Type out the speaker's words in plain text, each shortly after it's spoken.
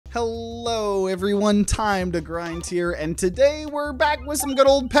Hello everyone, TimeToGrind here, and today we're back with some good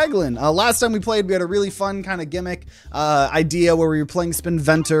old Peglin. Last time we played, we had a really fun kind of gimmick idea where we were playing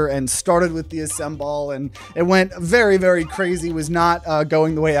Spinventor and started with the Assemble, and it went very, very crazy. It was not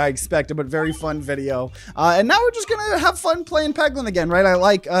going the way I expected, but very fun video. And now we're just gonna have fun playing Peglin again, right? I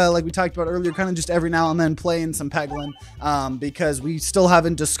like we talked about earlier, kind of just every now and then playing some Peglin because we still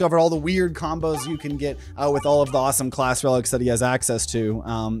haven't discovered all the weird combos you can get with all of the awesome class relics that he has access to.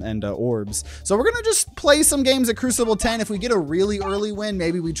 And orbs. So we're gonna just play some games at Crucible 10. If we get a really early win,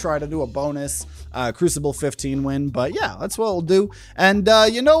 maybe we try to do a bonus Crucible 15 win. But yeah, that's what we'll do. And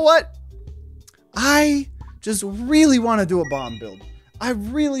you know what? I just really want to do a bomb build. I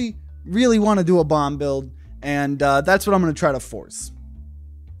really, really want to do a bomb build, and that's what I'm gonna try to force.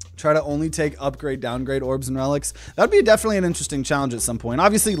 Try to only take upgrade, downgrade orbs and relics. That would be definitely an interesting challenge at some point.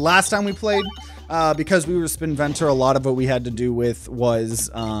 Obviously, last time we played, because we were Spinventor, a lot of what we had to do with was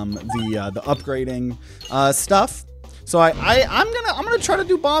the upgrading stuff. So I'm gonna try to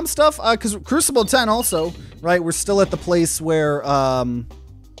do bomb stuff because Crucible 10 also, right? We're still at the place where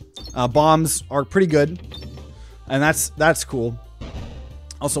bombs are pretty good, and that's cool.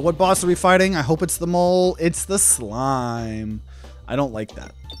 Also, what boss are we fighting? I hope it's the mole. It's the slime. I don't like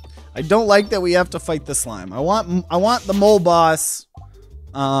that. I don't like that we have to fight the slime. I want the mole boss,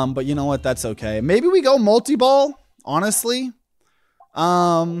 but you know what? That's okay. Maybe we go Multiball, honestly.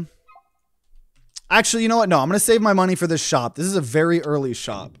 Actually, you know what? No, I'm gonna save my money for this shop. This is a very early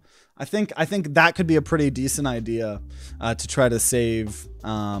shop. I think that could be a pretty decent idea to try to save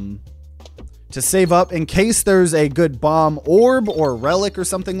up in case there's a good bomb orb or relic or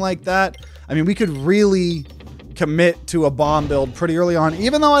something like that. I mean, we could really commit to a bomb build pretty early on,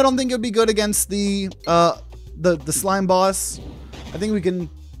 even though I don't think it would be good against the slime boss. I think we can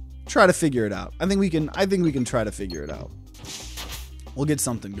try to figure it out. I think we can try to figure it out. We'll get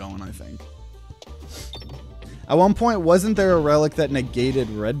something going, I think. At one point, wasn't there a relic that negated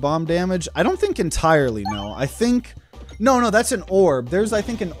red bomb damage? I don't think entirely, no. I think no, that's an orb. There's, I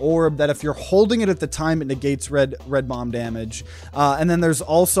think, an orb that if you're holding it at the time, it negates red bomb damage. And then there's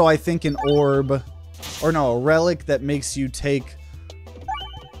also, I think, an orb, or no, a relic that makes you take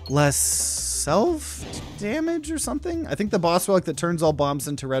less self damage or something. I think the boss relic that turns all bombs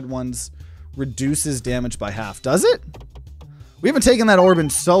into red ones reduces damage by half. Does it? We haven't taken that orb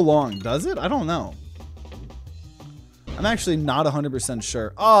in so long. Does it? I don't know. I'm actually not 100%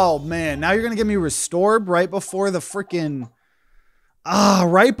 sure. Oh man, now you're gonna give me restored right before the freaking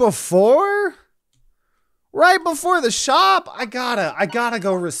right before the shop. I gotta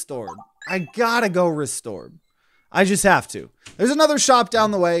go restored. I gotta go restored. I just have to. There's another shop down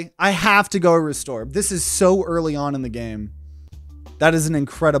the way. I have to go restored. This is so early on in the game. That is an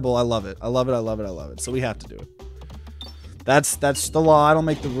incredible. I love it. I love it. I love it. I love it. So we have to do it. That's the law. I don't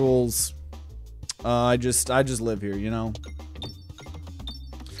make the rules. I just live here, you know.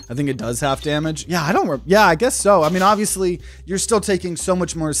 I think it does half damage. Yeah, I guess so. I mean, obviously, you're still taking so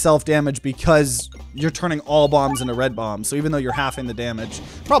much more self damage because you're turning all bombs into red bombs. So even though you're halving the damage,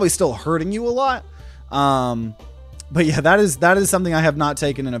 probably still hurting you a lot. But yeah, that is something I have not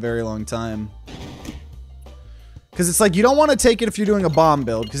taken in a very long time. Because it's like, you don't want to take it if you're doing a bomb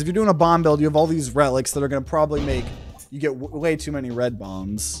build. Because if you're doing a bomb build, you have all these relics that are going to probably make you get way too many red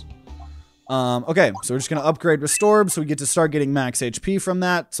bombs. Okay, so we're just going to upgrade Restorb so we get to start getting max HP from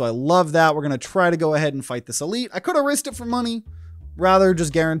that. So I love that. We're going to try to go ahead and fight this elite. I could have risked it for money. Rather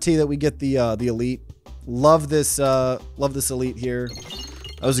just guarantee that we get the elite. Love this elite here.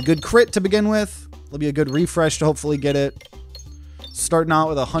 That was a good crit to begin with. It'll be a good refresh to hopefully get it. Starting out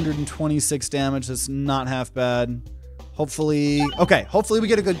with 126 damage. That's not half bad. Hopefully, okay, hopefully we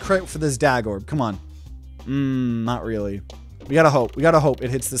get a good crit for this Dag Orb. Come on. Not really. We gotta hope. We gotta hope it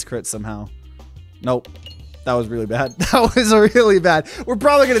hits this crit somehow. Nope. That was really bad. That was really bad. We're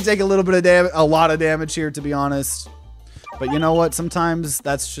probably gonna take a little bit of damage, a lot of damage here, to be honest. But you know what? Sometimes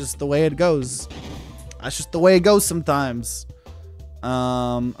that's just the way it goes. That's just the way it goes sometimes.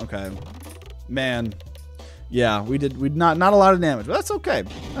 Okay. Man. Yeah, we'd not a lot of damage, but that's okay.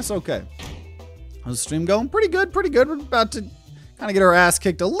 That's okay. How's the stream going? Pretty good, pretty good. We're about to kind of get our ass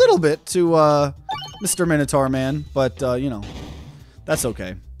kicked a little bit to Mr. Minotaur Man, but you know, that's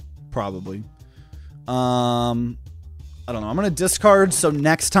okay. Probably. I don't know. I'm gonna discard so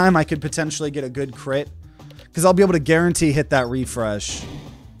next time I could potentially get a good crit, because I'll be able to guarantee hit that refresh.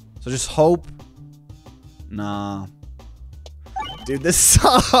 So just hope. Nah. Dude, this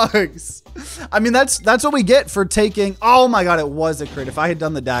sucks. I mean, that's what we get for taking. Oh my god, it was a crit. If I had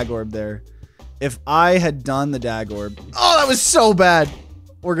done the Dag Orb there. If I had done the Dag Orb. Oh, that was so bad.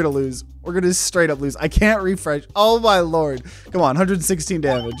 We're gonna lose. We're gonna straight up lose. I can't refresh. Oh my lord. Come on, 116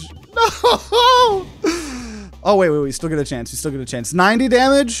 damage. No! Oh, wait. We still get a chance. We still get a chance. 90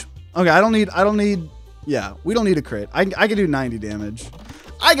 damage? Okay, I don't need, yeah, we don't need a crit. I can do 90 damage.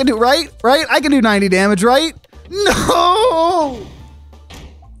 I can do, right? I can do 90 damage, right? No!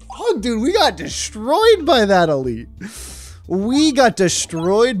 Oh, dude, we got destroyed by that elite. We got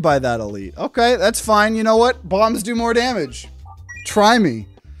destroyed by that elite. Okay, that's fine. You know what? Bombs do more damage. Try me.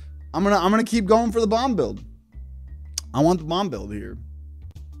 I'm gonna keep going for the bomb build. I want the bomb build here.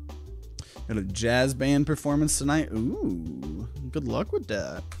 Got a jazz band performance tonight. Ooh, good luck with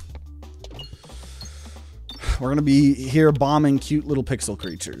that. We're gonna be here bombing cute little pixel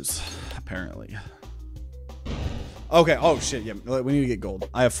creatures, apparently. Okay. Oh shit. Yeah, we need to get gold.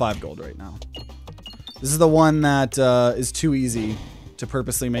 I have 5 gold right now. This is the one that is too easy to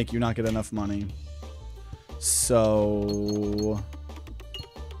purposely make you not get enough money. So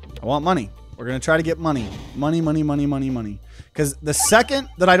I want money. We're gonna try to get money. Money. Because the second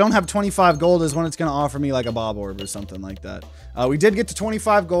that I don't have 25 gold is when it's gonna offer me like a bob orb or something like that. We did get to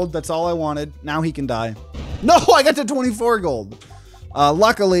 25 gold. That's all I wanted. Now he can die. No, I got to 24 gold.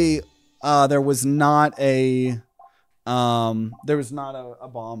 Luckily, there was not a bomb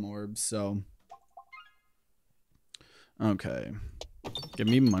orb. So okay, give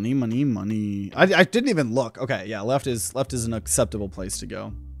me money. I didn't even look. Okay, yeah, left is an acceptable place to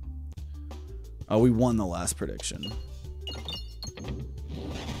go. Oh, we won the last prediction.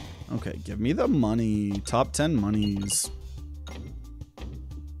 Okay, give me the money. Top 10 monies.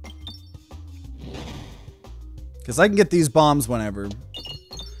 Because I can get these bombs whenever.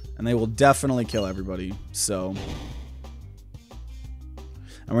 And they will definitely kill everybody. So.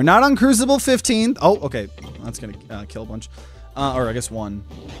 And we're not on Crucible 15th. Oh, okay. That's going to kill a bunch. Or I guess 1.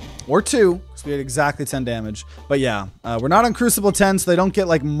 Or 2. Because we had exactly 10 damage. But yeah. We're not on Crucible 10, so they don't get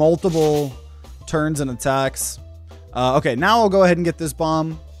like multiple turns and attacks. Okay, now I'll go ahead and get this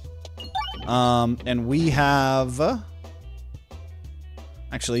bomb. And we have...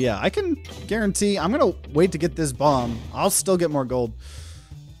 Actually, yeah, I can guarantee... I'm going to wait to get this bomb. I'll still get more gold.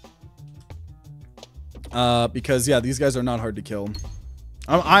 Because, yeah, these guys are not hard to kill.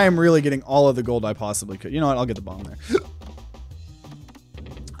 I am really getting all of the gold I possibly could. You know what? I'll get the bomb there.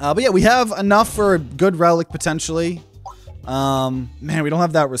 But yeah, we have enough for a good relic, potentially. Man, we don't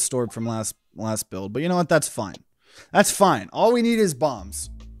have that restored from last build. But you know what? That's fine. That's fine. All we need is bombs.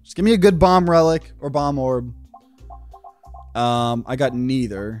 Just give me a good bomb relic or bomb orb. I got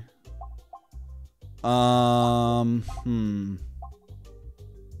neither. I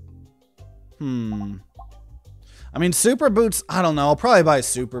mean, super boots. I don't know. I'll probably buy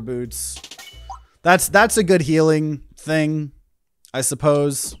super boots. That's a good healing thing, I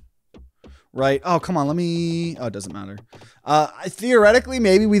suppose. Right? Oh, come on. Let me... Oh, it doesn't matter. Theoretically,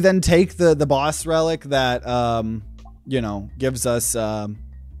 maybe we then take the boss relic that, you know, gives us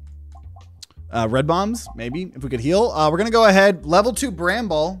red bombs. Maybe, if we could heal. We're going to go ahead. Level 2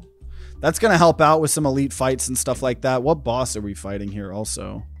 Bramble. That's going to help out with some elite fights and stuff like that. What boss are we fighting here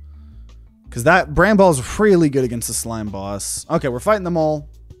also? Because that Bramble is really good against the slime boss. Okay, we're fighting the mole.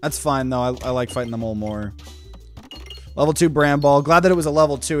 That's fine, though. I like fighting the mole more. Level 2 Bramble. Glad that it was a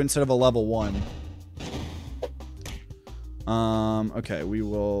level 2 instead of a level 1. Okay, we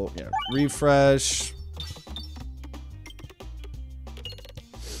will, yeah, refresh.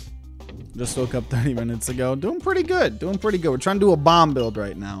 Just woke up 30 minutes ago. Doing pretty good. Doing pretty good. We're trying to do a bomb build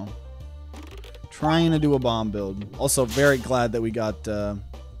right now. Trying to do a bomb build. Also, very glad that we got that.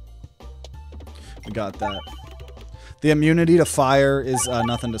 The immunity to fire is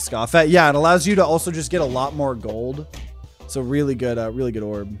nothing to scoff at. Yeah, it allows you to also just get a lot more gold. So really good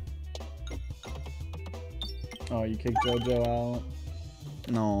orb. Oh, you kicked JoJo out?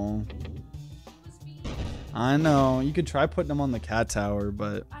 No. I know. You could try putting him on the cat tower,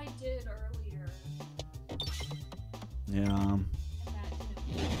 but... I did earlier. Yeah.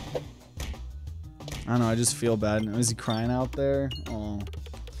 I don't know. I just feel bad. Is he crying out there? Oh.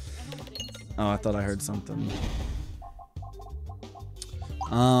 Oh, I thought I heard something.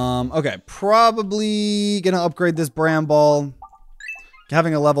 Okay. Probably gonna upgrade this Bramble.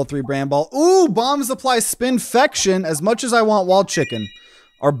 Having a level 3 Bramble. Ooh, bombs apply Spinfection as much as I want Wall Chicken.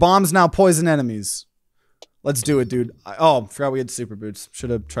 Are bombs now poison enemies? Let's do it, dude. Oh, forgot we had super boots.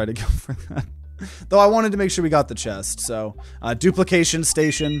 Should have tried to go for that. Though I wanted to make sure we got the chest. So, duplication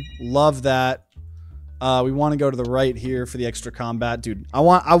station. Love that. We want to go to the right here for the extra combat. Dude, I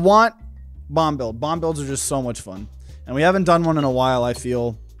want bomb build. Bomb builds are just so much fun. And we haven't done one in a while, I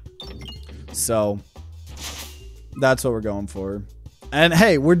feel. So, that's what we're going for. And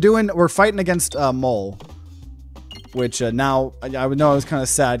hey, we're fighting against Mole. which now I would know I was kind of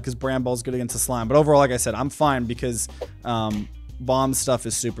sad because Bramball's good against the slime. But overall, like I said, I'm fine because bomb stuff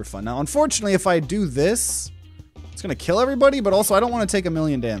is super fun. Now, unfortunately, if I do this, it's going to kill everybody, but also I don't want to take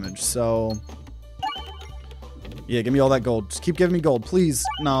 1,000,000 damage. So, yeah, give me all that gold. Just keep giving me gold, please.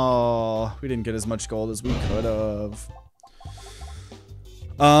 No, we didn't get as much gold as we could have.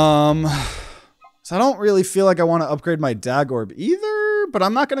 So I don't really feel like I want to upgrade my Dag Orb either, but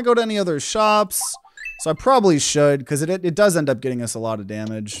I'm not going to go to any other shops. So I probably should, because it does end up getting us a lot of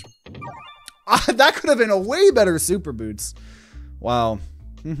damage. That could have been a way better Super Boots. Wow.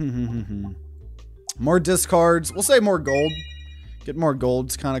 More discards. We'll say more gold. Get more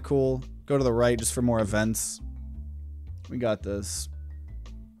gold's kind of cool. Go to the right just for more events. We got this.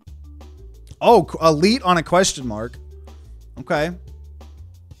 Oh, elite on a question mark. Okay.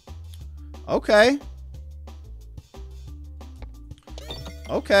 Okay.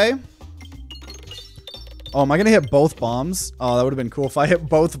 Okay. Oh, am I going to hit both bombs? Oh, that would have been cool if I hit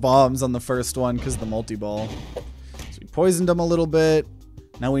both bombs on the first one because of the multi-ball. So we poisoned them a little bit.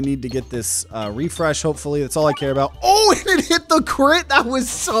 Now we need to get this refresh, hopefully. That's all I care about. Oh, and it hit the crit. That was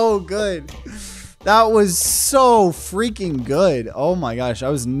so good. That was so freaking good. Oh my gosh. I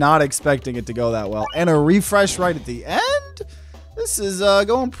was not expecting it to go that well. And a refresh right at the end? This is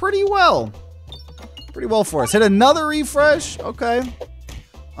going pretty well. Pretty well for us. Hit another refresh. Okay.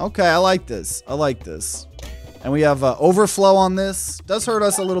 Okay, I like this. I like this. And we have overflow on this. Does hurt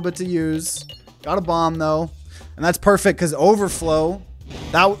us a little bit to use. Got a bomb though. And that's perfect because overflow.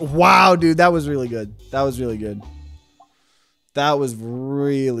 Wow, dude, that was really good. That was really good. That was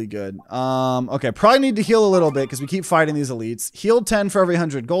really good. Okay, probably need to heal a little bit because we keep fighting these elites. Heal 10 for every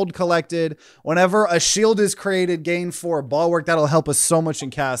 100 gold collected. Whenever a shield is created, gain 4 bulwark. That'll help us so much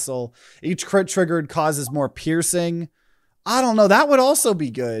in castle. Each crit triggered causes more piercing. I don't know. That would also be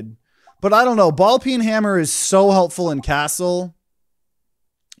good. But I don't know. Ball peen hammer is so helpful in castle.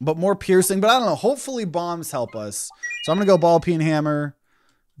 But more piercing. But I don't know. Hopefully bombs help us. So I'm going to go ball peen hammer.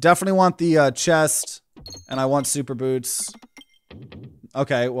 Definitely want the chest. And I want super boots.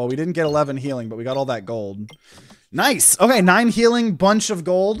 Okay. Well, we didn't get 11 healing. But we got all that gold. Nice. Okay. 9 healing. Bunch of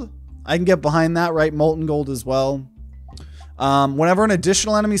gold. I can get behind that. Right. Molten gold as well. Whenever an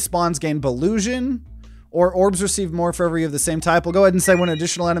additional enemy spawns, gain Belusion. Or orbs receive more for every of the same type. We'll go ahead and say when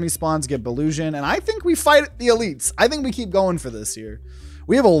additional enemy spawns, get Belusion. And I think we fight the elites. I think we keep going for this here.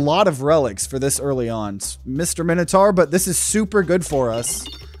 We have a lot of relics for this early on. It's Mr. Minotaur, but this is super good for us.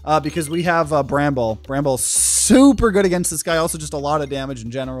 Because we have Bramball. Bramball's super good against this guy. Also just a lot of damage in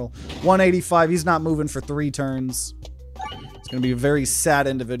general. 185. He's not moving for 3 turns. It's going to be a very sad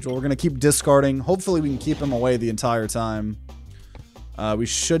individual. We're going to keep discarding. Hopefully we can keep him away the entire time. We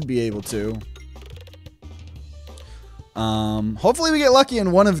should be able to. Hopefully we get lucky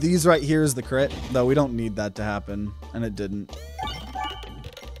and one of these right here is the crit, though we don't need that to happen, and it didn't.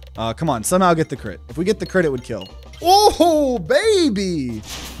 Come on, somehow get the crit. If we get the crit, it would kill. Oh, baby!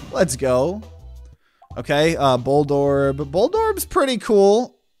 Let's go. Okay, Boldorb. Boldorb's pretty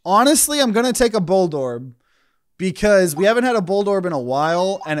cool. Honestly, I'm gonna take a Boldorb because we haven't had a Boldorb in a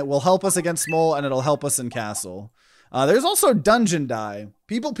while, and it will help us against Mole, and it'll help us in Castle. There's also Dungeon Die.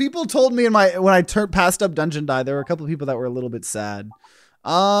 People told me when I passed up Dungeon Die, there were a couple of people that were a little bit sad.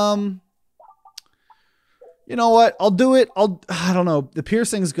 You know what? I'll do it. I don't know. The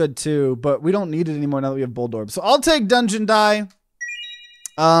piercing's good too, but we don't need it anymore now that we have Boldorb. So I'll take Dungeon Die.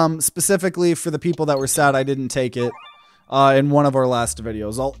 Specifically for the people that were sad I didn't take it in one of our last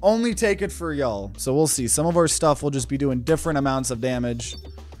videos. I'll only take it for y'all. So we'll see. Some of our stuff will just be doing different amounts of damage.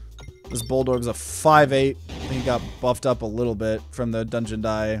 This Boldor's a 5'8". I think he got buffed up a little bit from the Dungeon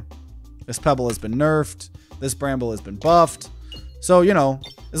Die. This Pebble has been nerfed. This Bramble has been buffed. So, you know,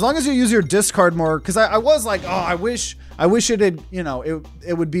 as long as you use your discard more, because I was like, oh, I wish it had, you know,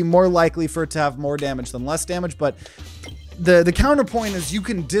 it would be more likely for it to have more damage than less damage. But the counterpoint is you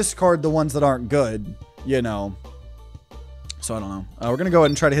can discard the ones that aren't good, you know. So I don't know. We're going to go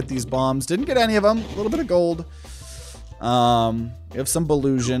ahead and try to hit these bombs. Didn't get any of them. A little bit of gold. We have some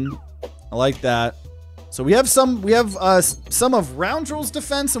Belusion. I like that. So we have some of Roundrel's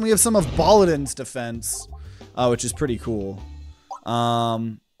defense and we have some of Baladin's defense, which is pretty cool.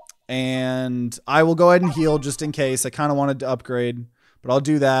 And I will go ahead and heal just in case. I kind of wanted to upgrade, but I'll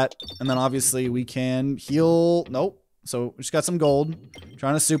do that. And then obviously we can heal. Nope. So we just got some gold.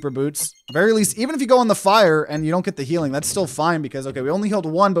 Trying to super boots. Very least, even if you go on the fire and you don't get the healing, that's still fine because, okay, we only healed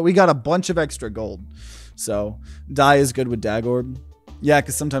 1, but we got a bunch of extra gold. So die is good with Dagorb. Yeah,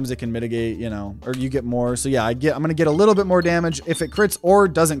 because sometimes it can mitigate, you know, or you get more. So yeah, I'm going to get a little bit more damage if it crits or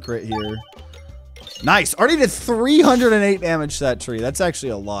doesn't crit here. Nice. Already did 308 damage to that tree. That's actually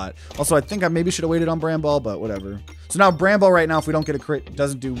a lot. Also, I think I maybe should have waited on Bramble, but whatever. So now Bramble right now, if we don't get a crit,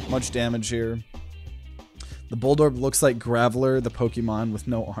 doesn't do much damage here. The Bulldorb looks like Graveler, the Pokemon with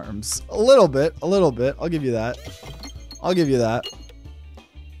no arms. A little bit. A little bit. I'll give you that. I'll give you that.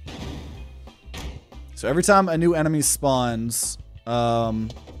 So every time a new enemy spawns, we're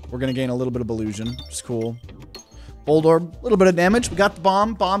going to gain a little bit of Illusion, which is cool. Bulldorb, a little bit of damage. We got the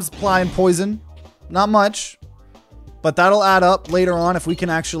bomb. Bombs applying poison. Not much, but that'll add up later on if we can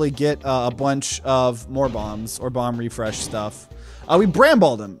actually get a bunch of more bombs or bomb refresh stuff. We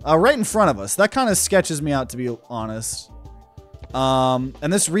Bramballed him right in front of us. That kind of sketches me out, to be honest.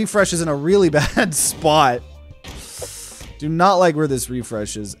 And this refresh is in a really bad spot. Do not like where this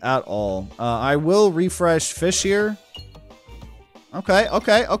refresh is at all. I will refresh fish here. Okay,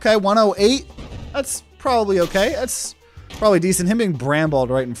 okay, okay. 108. That's probably okay. That's probably decent. Him being Bramballed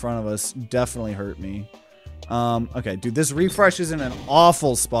right in front of us definitely hurt me. Okay, dude, this refresh is in an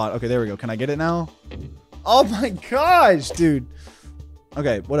awful spot. Okay, there we go. Can I get it now? Oh my gosh, dude.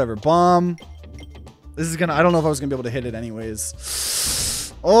 Okay, whatever. Bomb. This is gonna... I don't know if I was gonna be able to hit it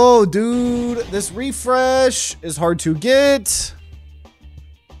anyways. Oh, dude. This refresh is hard to get.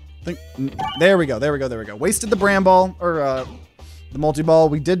 There we go. There we go. There we go. Wasted the Bramball. Or, the Multiball.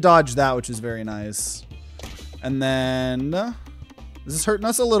 We did dodge that, which is very nice. And then... this is hurting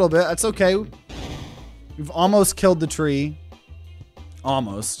us a little bit. That's okay. We've almost killed the tree.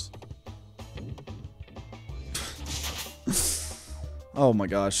 Almost. Oh my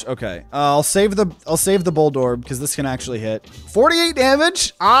gosh. Okay. I'll save the Bulldorb because this can actually hit. 48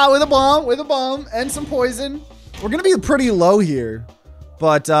 damage. With a bomb and some poison. We're gonna be pretty low here,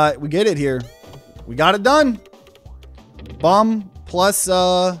 but we get it here. We got it done. Bomb plus.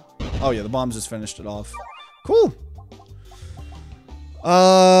 Oh yeah, the bombs just finished it off. Cool.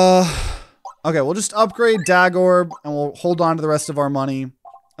 Okay, we'll just upgrade Dag Orb and we'll hold on to the rest of our money.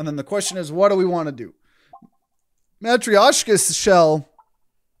 And then the question is, what do we want to do? Matryoshka's shell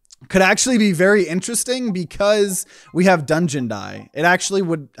could actually be very interesting because we have Dungeon Die. It actually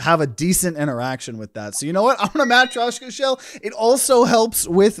would have a decent interaction with that. So you know what? I'm gonna Matryoshka's shell. It also helps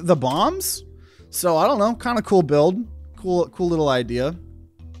with the bombs. So I don't know, kind of cool build. Cool little idea.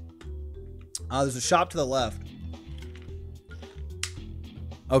 There's a shop to the left.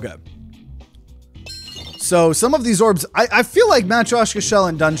 Okay. So some of these orbs, I feel like Matryoshka's shell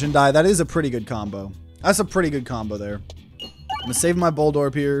and Dungeon Die, that is a pretty good combo. That's a pretty good combo there. I'm gonna save my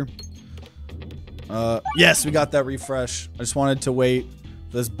Bulldorb here. Yes, we got that refresh. I just wanted to wait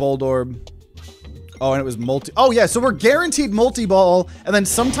for this Bulldorb. Oh, and it was multi. Oh yeah, so we're guaranteed multi-ball, and then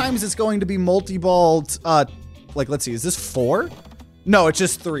sometimes it's going to be multi-balled. Like, let's see, is this 4? No, it's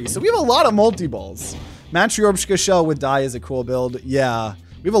just 3. So we have a lot of multi-balls. Matryoshka's shell with Die is a cool build. Yeah,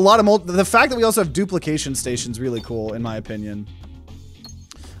 we have a lot of the fact that we also have duplication stations really cool in my opinion.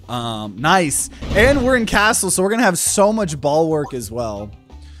 Nice. And we're in castle, so we're gonna have so much ball work as well.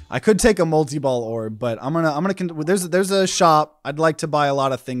 I could take a multi-ball orb, but I'm gonna there's a shop I'd like to buy a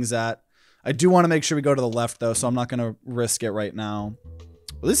lot of things at. I do want to make sure we go to the left though, so I'm not gonna risk it right now.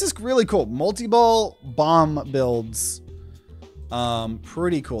 Well, this is really cool. Multi-ball bomb builds.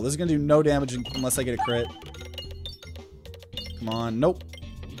 Pretty cool. This is gonna do no damage unless I get a crit. Come on. Nope.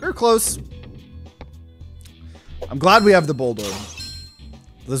 We're close. I'm glad we have the Bulldorb.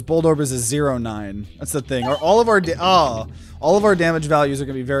 This Bulldorb is a 0-9. That's the thing. All of our damage values are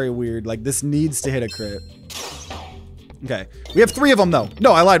gonna be very weird. Like this needs to hit a crit. Okay, we have 3 of them though.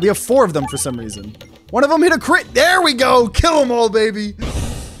 No, I lied. We have 4 of them for some reason. One of them hit a crit. There we go. Kill them all, baby.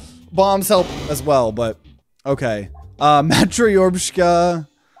 Bombs help as well, but okay. Matryoshka.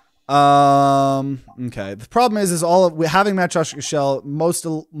 Okay. The problem is having Matryoshka's shell most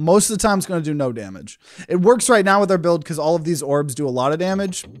of the time is going to do no damage. It works right now with our build because all of these orbs do a lot of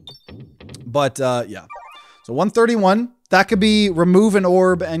damage. But yeah. So 131. That could be remove an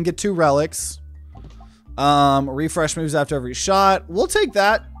orb and get 2 relics. Refresh moves after every shot. We'll take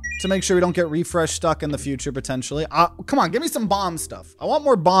that to make sure we don't get refresh stuck in the future potentially. Come on, give me some bomb stuff. I want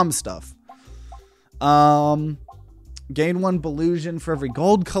more bomb stuff. Gain 1 Illusion for every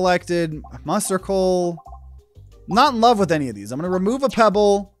gold collected. Muster Coal. Not in love with any of these. I'm going to remove a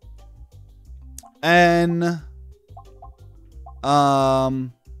pebble. And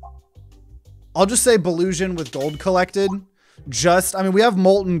I'll just say Illusion with gold collected. I mean, we have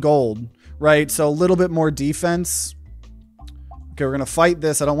molten gold, right? So a little bit more defense. Okay, we're going to fight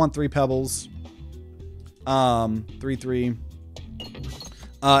this. I don't want 3 pebbles. 3-3.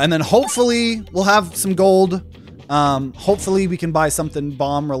 And then hopefully we'll have some gold. Hopefully we can buy something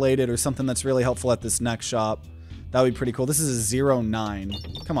bomb related or something that's really helpful at this next shop. That would be pretty cool. This is a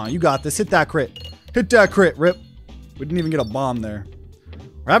 0-9. Come on, you got this. Hit that crit. Hit that crit, rip. We didn't even get a bomb there.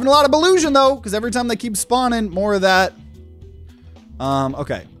 We're having a lot of illusion though, because every time they keep spawning, more of that.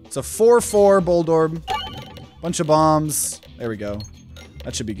 Okay. It's a 4-4 Bold Orb. Bunch of bombs. There we go.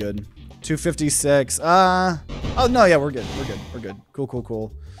 That should be good. 256. Oh no, yeah, we're good. We're good. We're good. Cool, cool,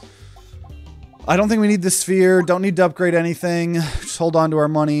 cool. I don't think we need the sphere. Don't need to upgrade anything. Just hold on to our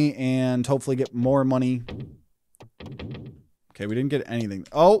money and hopefully get more money. Okay, we didn't get anything.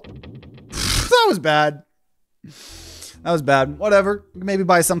 Oh, that was bad. That was bad. Whatever. Maybe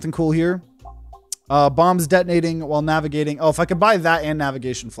buy something cool here. Bombs detonating while navigating. Oh, if I could buy that and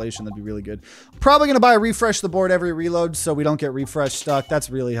navigation inflation, that'd be really good. Probably going to buy a refresh the board every reload so we don't get refresh stuck.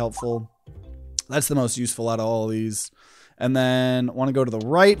 That's really helpful. That's the most useful out of all of these. And then want to go to the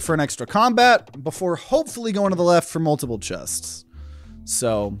right for an extra combat before hopefully going to the left for multiple chests.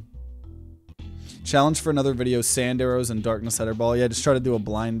 So, challenge for another video, sand arrows and darkness header ball. Yeah, just try to do a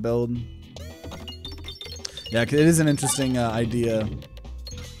blind build. Yeah, 'cause it is an interesting idea.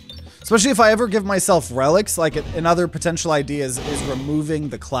 Especially if I ever give myself relics, like another potential idea is removing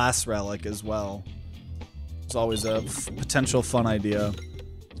the class relic as well. It's always a potential fun idea.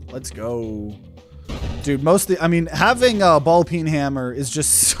 Let's go. Dude, mostly, I mean, having a ball peen hammer is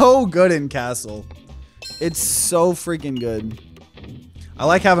just so good in Castle. It's so freaking good. I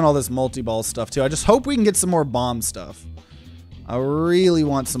like having all this multi-ball stuff too. I just hope we can get some more bomb stuff. I really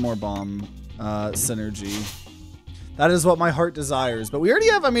want some more bomb synergy. That is what my heart desires. But we already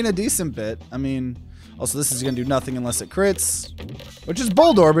have, I mean, a decent bit. I mean, also this is going to do nothing unless it crits. Which is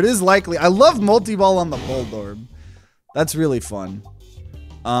Bold Orb. It is likely. I love multi-ball on the Bold Orb. That's really fun.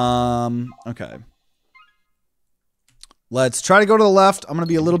 Okay. Let's try to go to the left. I'm going to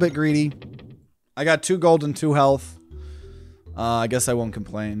be a little bit greedy. I got 2 gold and 2 health. I guess I won't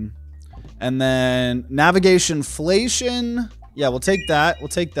complain. And then navigation inflation. Yeah, we'll take that. We'll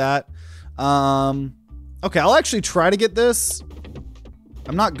take that. Okay, I'll actually try to get this.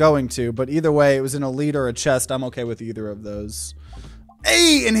 I'm not going to, but either way, it was an elite or a chest. I'm okay with either of those.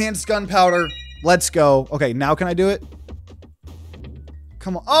 Hey, enhanced gunpowder. Let's go. Okay, now can I do it?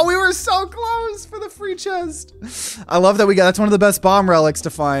 Come on. Oh, we were so close for the free chest. I love that we got, that's one of the best bomb relics to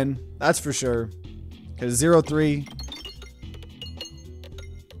find. That's for sure. Okay, 0-3.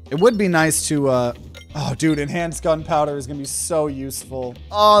 It would be nice to, oh, dude, enhanced gunpowder is going to be so useful.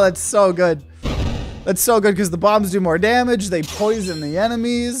 Oh, that's so good. That's so good because the bombs do more damage. They poison the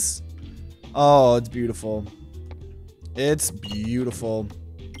enemies. Oh, it's beautiful. It's beautiful.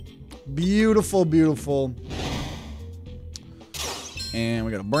 Beautiful, beautiful. And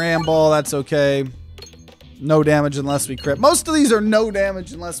we got a Bramble. That's okay. No damage unless we crit. Most of these are no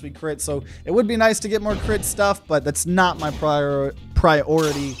damage unless we crit. So it would be nice to get more crit stuff, but that's not my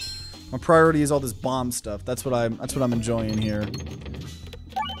priority. My priority is all this bomb stuff. That's what I'm enjoying here.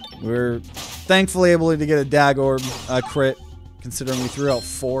 We're thankfully able to get a Dag Orb crit, considering we threw out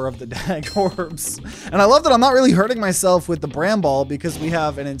 4 of the Dag Orbs. And I love that I'm not really hurting myself with the Bramble because we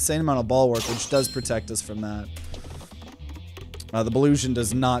have an insane amount of ball work, which does protect us from that. The Belusion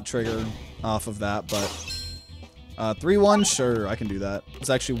does not trigger off of that, but 3-1, sure, I can do that. It's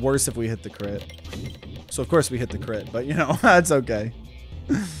actually worse if we hit the crit. So of course we hit the crit, but you know, that's okay.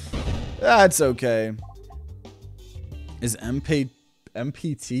 That's okay. Is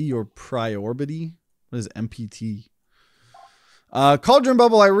MPT your priority? What is MPT? Cauldron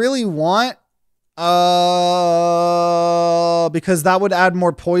Bubble I really want. Because that would add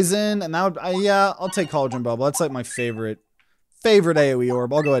more poison, and that would, yeah, I'll take Cauldron Bubble. That's like my favorite AoE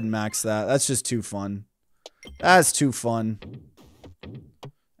orb. I'll go ahead and max that. That's just too fun. That's too fun.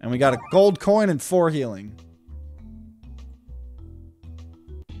 And we got a gold coin and 4 healing.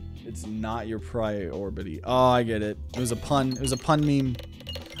 It's not your priority. Oh, I get it. It was a pun. It was a pun meme.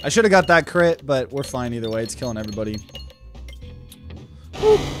 I should have got that crit, but we're fine either way. It's killing everybody.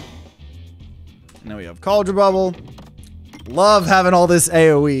 Woo. Now we have Cauldron Bubble. Love having all this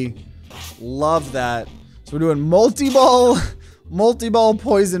AoE. Love that. So we're doing multi-ball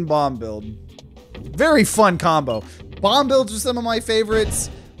poison bomb build. Very fun combo. Bomb builds are some of my favorites.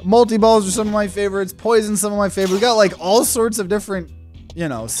 Multi-balls are some of my favorites. Poison some of my favorites. We got like all sorts of different, you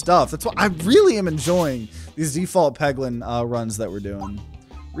know, stuff. That's what I really am enjoying these default Peglin runs that we're doing.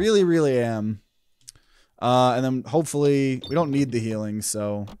 Really, really am. And then hopefully we don't need the healing,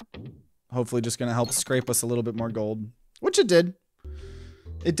 so hopefully just gonna help scrape us a little bit more gold, which it did.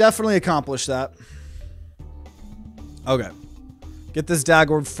 It definitely accomplished that. Okay. Get this Dag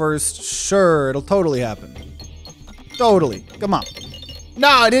Orb first. Sure, it'll totally happen. Totally. Come on.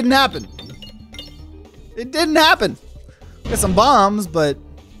 No, it didn't happen. It didn't happen. Got some bombs, but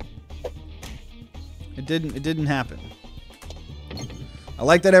it didn't happen. I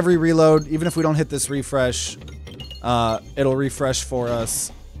like that every reload, even if we don't hit this refresh, it'll refresh for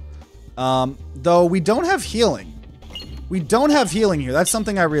us. Though we don't have healing. We don't have healing here. That's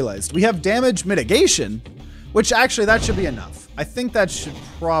something I realized. We have damage mitigation, which actually that should be enough. I think that should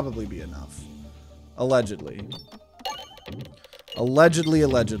probably be enough. Allegedly.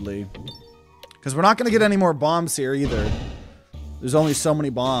 Allegedly. Because we're not going to get any more bombs here either. There's only so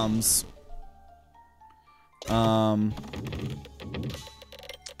many bombs.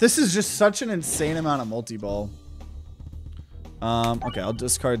 This is just such an insane amount of multi-ball. Okay, I'll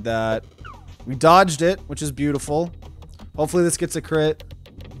discard that. We dodged it, which is beautiful. Hopefully this gets a crit.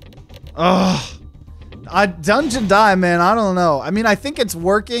 Ugh. Dungeon die, man. I don't know. I mean, I think it's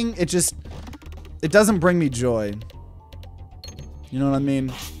working. It doesn't bring me joy. You know what I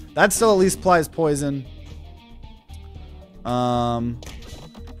mean? That still at least applies poison.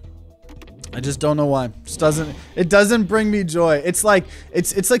 I just don't know why. It doesn't bring me joy. It's like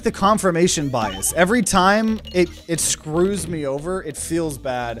the confirmation bias. Every time it screws me over, it feels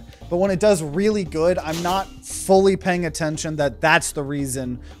bad. But when it does really good, I'm not fully paying attention that that's the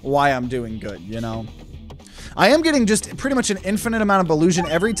reason why I'm doing good, you know? I am getting just pretty much an infinite amount of Belusion.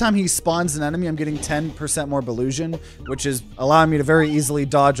 Every time he spawns an enemy, I'm getting 10% more Belusion, which is allowing me to very easily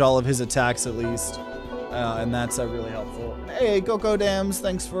dodge all of his attacks at least. And that's really helpful. Hey, Coco Dams,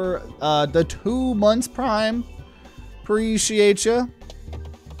 thanks for the 2 months Prime. Appreciate you.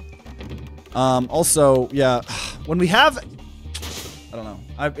 Also, yeah, when we have, I don't know,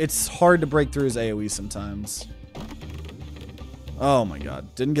 it's hard to break through his AoE sometimes. Oh my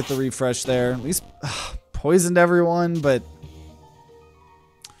god, didn't get the refresh there. At least poisoned everyone, but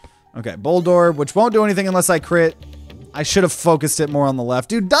okay, Bold Orb, which won't do anything unless I crit. I should have focused it more on the left.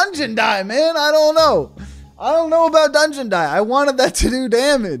 Dude, Dungeon Die, man. I don't know. I don't know about Dungeon Die. I wanted that to do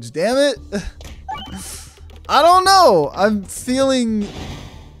damage. Damn it. I don't know. I'm feeling...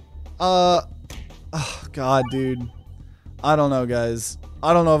 oh, God, dude. I don't know, guys.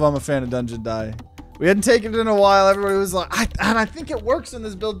 I don't know if I'm a fan of Dungeon Die. We hadn't taken it in a while. Everybody was like... and I think it works in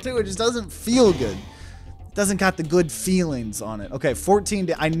this build, too. It just doesn't feel good. Doesn't got the good feelings on it. Okay,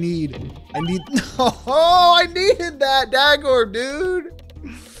 14. I need. Oh, I needed that Dagor, dude.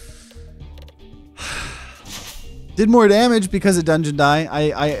 Did more damage because of Dungeon Die.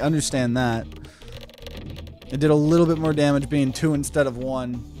 I understand that. It did a little bit more damage being 2 instead of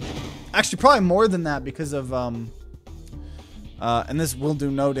 1. Actually, probably more than that because of and this will do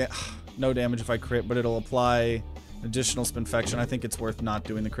no damage if I crit, but it'll apply additional spinfection. I think it's worth not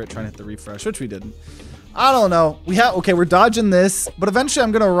doing the crit, trying to hit the refresh, which we didn't. I don't know. Okay, we're dodging this, but eventually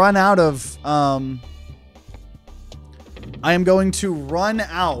I'm going to run out of, I am going to run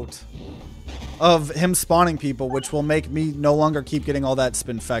out of him spawning people, which will make me no longer keep getting all that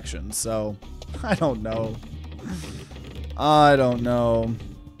spinfection. So, I don't know. I don't know.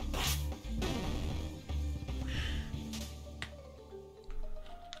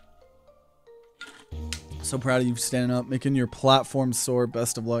 So proud of you standing up, making your platform soar.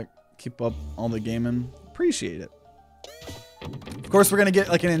 Best of luck. Keep up all the gaming. Appreciate it. Of course, we're gonna get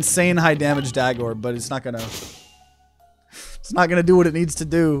like an insane high damage Dagor, but it's not gonna do what it needs to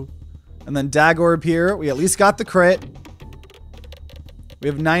do. And then Dagor here, we at least got the crit. We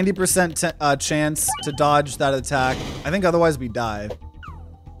have 90% chance to dodge that attack. I think otherwise we die.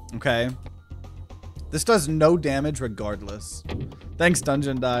 Okay. This does no damage regardless. Thanks,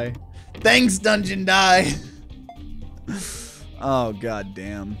 Dungeon Die. Thanks, Dungeon Die. Oh, god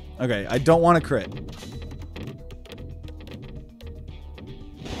damn. Okay, I don't want to crit.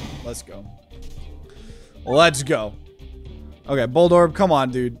 Let's go. Let's go. Okay, Bold Orb, come on,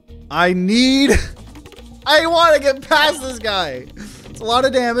 dude. I want to get past this guy. It's a lot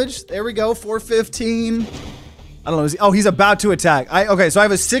of damage. There we go, 415. I don't know. Oh, he's about to attack. Okay, so I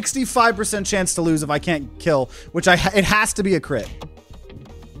have a 65% chance to lose if I can't kill, which it has to be a crit.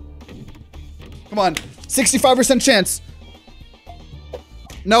 Come on, 65% chance.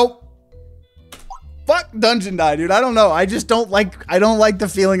 Nope. Fuck Dungeon Die, dude. I don't know. I don't like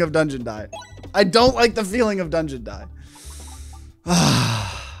the feeling of Dungeon Die. I don't like the feeling of Dungeon Die.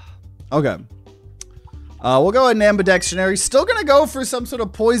 Okay. We'll go ahead and ambidextrary. Still gonna go for some sort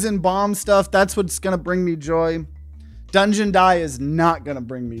of poison bomb stuff. That's what's gonna bring me joy. Dungeon Die is not gonna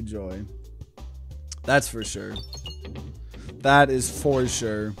bring me joy. That's for sure. That is for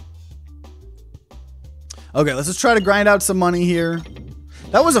sure. Okay, let's just try to grind out some money here.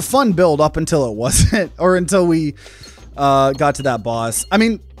 That was a fun build up until it wasn't, or until we got to that boss. I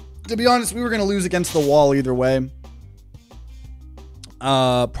mean, to be honest, we were gonna lose against the wall either way.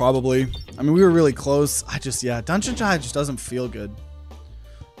 Probably. I mean, we were really close. Yeah, Dungeon Die just doesn't feel good.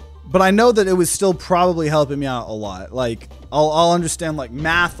 But I know that it was still probably helping me out a lot. Like, I'll understand, like,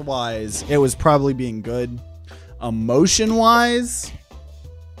 math-wise, it was probably being good. Emotion-wise,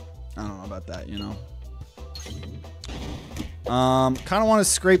 I don't know about that, you know. Kind of want to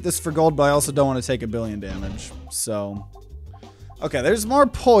scrape this for gold, but I also don't want to take 1 billion damage. So, okay, there's more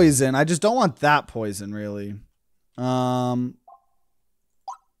poison. I just don't want that poison, really.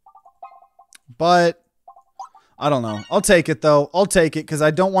 But I don't know. I'll take it, though. I'll take it because I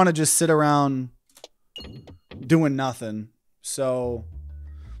don't want to just sit around doing nothing. So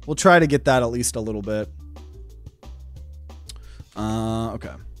we'll try to get that at least a little bit.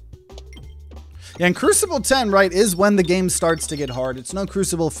 Okay. Yeah, and Crucible 10, right, is when the game starts to get hard. It's no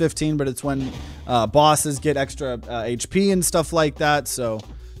Crucible 15, but it's when bosses get extra HP and stuff like that. So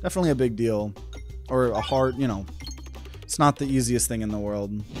definitely a big deal. Or a hard, you know, it's not the easiest thing in the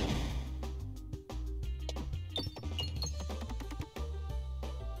world.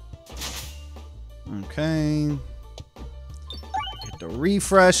 Okay. Get the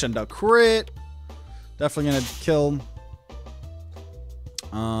refresh and the crit. Definitely gonna kill.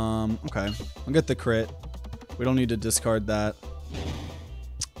 Okay. I'll get the crit. We don't need to discard that.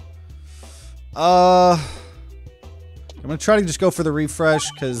 I'm gonna try to just go for the refresh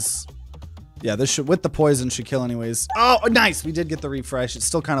because, yeah, this should, with the poison, should kill anyways. Oh, nice! We did get the refresh. It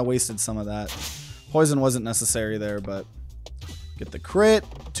still kind of wasted some of that. Poison wasn't necessary there, but get the crit.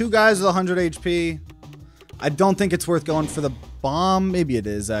 2 guys with 100 HP. I don't think it's worth going for the bomb. Maybe it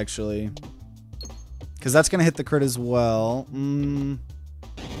is, actually. Because that's going to hit the crit as well. I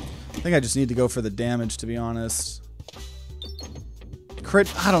think I just need to go for the damage, to be honest.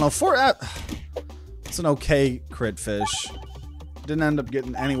 Crit, I don't know. It's an okay crit fish. Didn't end up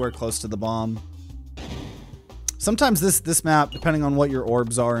getting anywhere close to the bomb. Sometimes this map, depending on what your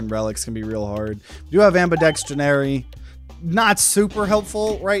orbs are and relics, can be real hard. We do have ambidextrosity. Not super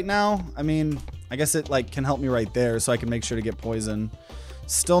helpful right now. I mean, I guess it like can help me right there, so I can make sure to get poison.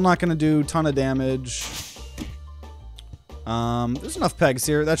 Still not going to do a ton of damage. There's enough pegs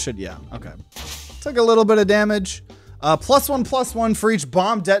here. That should, yeah, okay. Took a little bit of damage. +1/+1 for each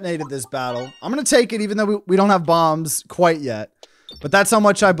bomb detonated this battle. I'm going to take it even though we don't have bombs quite yet. But that's how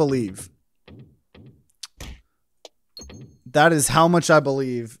much I believe. That is how much I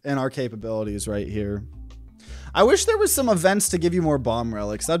believe in our capabilities right here. I wish there was some events to give you more bomb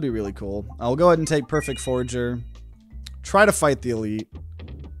relics. That'd be really cool. I'll go ahead and take Perfect Forger. Try to fight the elite.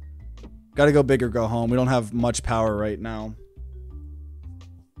 Gotta go big or go home. We don't have much power right now.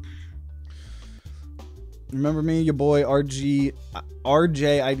 Remember me, your boy RJIDK.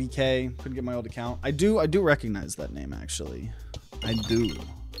 Couldn't get my old account. I do recognize that name, actually. I do.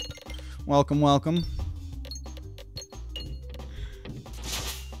 Welcome, welcome.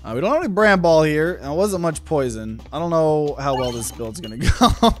 We don't have any brand ball here, and it wasn't much poison. I don't know how well this build's gonna go.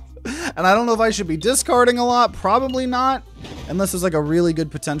 And I don't know if I should be discarding a lot. Probably not. Unless there's like a really good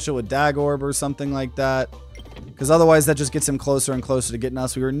potential with Dag Orb or something like that. Because otherwise that just gets him closer and closer to getting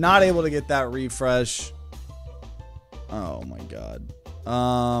us. We were not able to get that refresh. Oh my god.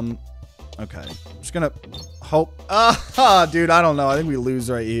 Okay. I'm just gonna hope. Dude, I don't know. I think we lose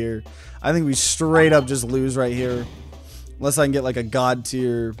right here. I think we straight up just lose right here. Unless I can get like a god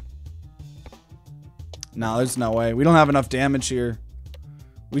tier. No, there's no way. We don't have enough damage here.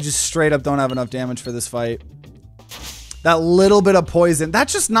 We just straight up don't have enough damage for this fight. That little bit of poison.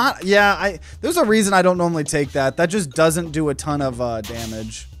 That's just not... Yeah, there's a reason I don't normally take that. That just doesn't do a ton of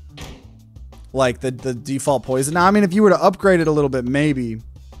damage. Like the default poison. Now, I mean, if you were to upgrade it a little bit, maybe.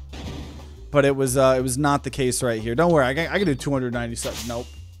 But it was not the case right here. Don't worry. I can do 297. Nope.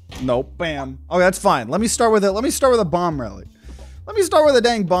 Nope. Bam. Okay, that's fine. Let me start with it. Let me start with a bomb relic. Let me start with a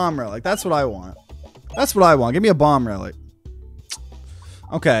dang bomb relic. That's what I want. That's what I want. Give me a bomb relic.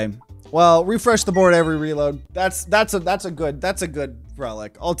 Okay. Well, refresh the board every reload. That's a good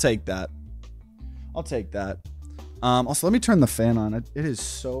relic. I'll take that. I'll take that. Also, let me turn the fan on. It is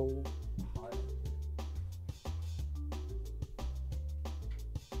so hot.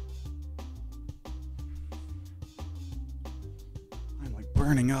 I'm like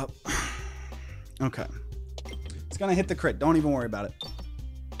burning up. Okay. It's gonna hit the crit. Don't even worry about it.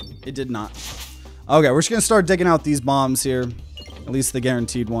 It did not. Okay, we're just gonna start digging out these bombs here. At least the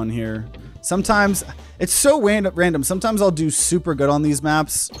guaranteed one here. Sometimes it's so random. Sometimes I'll do super good on these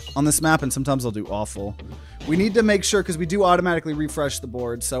maps, on this map, and sometimes I'll do awful. We need to make sure because we do automatically refresh the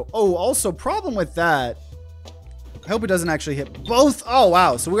board. So, oh, also problem with that. I hope it doesn't actually hit both. Oh,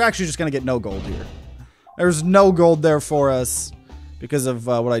 wow. So we're actually just gonna get no gold here. There's no gold there for us because of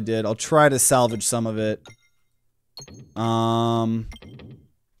what I did. I'll try to salvage some of it.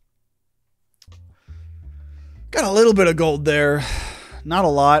 Got a little bit of gold there. Not a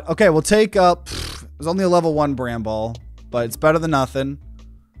lot. Okay, we'll take up. It was only a level 1 Bramble, but it's better than nothing.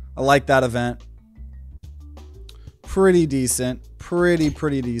 I like that event. Pretty decent.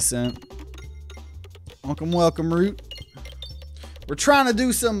 Pretty decent. Welcome, Root. We're trying to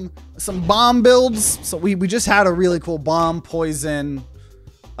do some bomb builds. So we just had a really cool bomb, poison,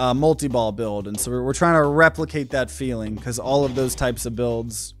 multi-ball build. And so we're trying to replicate that feeling because all of those types of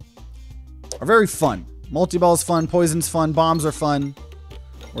builds are very fun. Multi-ball's fun, poison's fun, bombs are fun.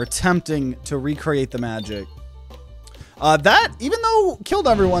 We're attempting to recreate the magic. That, even though killed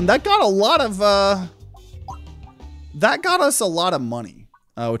everyone, that got a lot of, that got us a lot of money,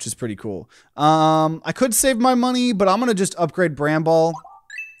 which is pretty cool. I could save my money, but I'm going to just upgrade Bramble.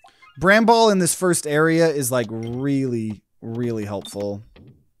 Bramble in this first area is like really helpful.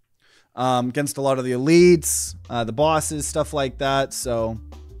 Against a lot of the elites, the bosses, stuff like that. So,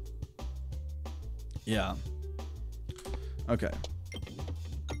 yeah. Okay.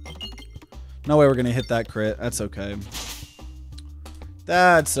 No way we're going to hit that crit. That's okay.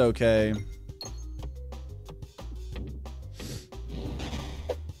 That's okay.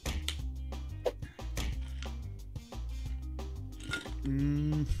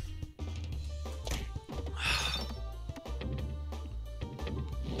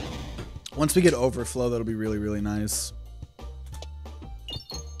 Once we get overflow, that'll be really nice.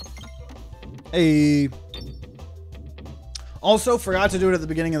 Hey. Also, forgot to do it at the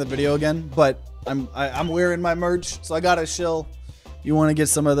beginning of the video again, but I'm wearing my merch, so I got a shill. You want to get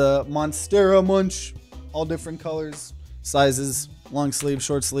some of the Monstera Munch, all different colors, sizes, long sleeve,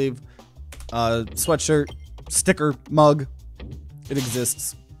 short sleeve, sweatshirt, sticker, mug. It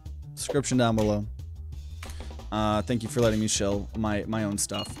exists. Description down below. Thank you for letting me shill my own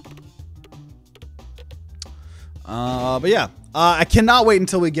stuff. But yeah, I cannot wait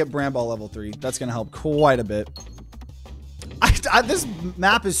until we get Bramble level 3. That's gonna help quite a bit. This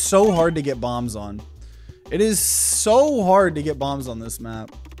map is so hard to get bombs on. It is so hard to get bombs on this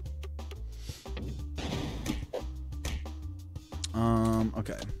map.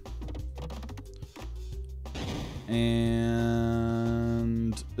 Okay.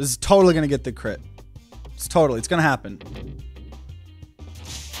 And this is totally gonna get the crit. It's gonna happen.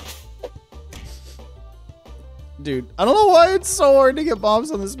 Dude, I don't know why it's so hard to get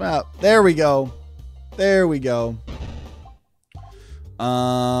bombs on this map. There we go. There we go. I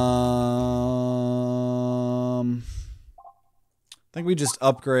think we just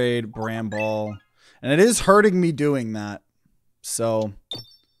upgrade Bramble. And it is hurting me doing that. So,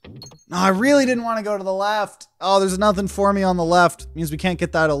 no, I really didn't want to go to the left. Oh, there's nothing for me on the left. Means we can't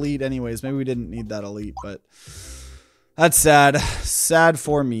get that elite anyways. Maybe we didn't need that elite, but that's sad. Sad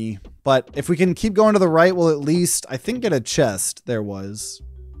for me. But if we can keep going to the right, we'll at least, I think, get a chest. There was.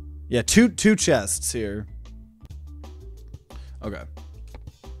 Yeah, two chests here. Okay.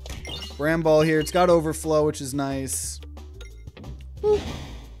 Bramble here. It's got overflow, which is nice. We're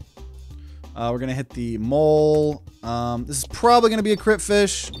going to hit the mole. This is probably going to be a crit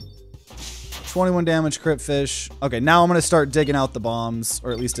fish. 21 damage crit fish. Okay, now I'm going to start digging out the bombs,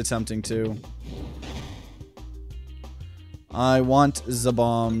 or at least attempting to. I want the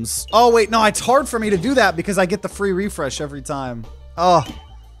bombs. Oh, wait, no, it's hard for me to do that because I get the free refresh every time. Oh,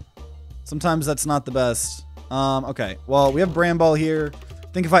 sometimes that's not the best. Okay, well, we have Bramble here. I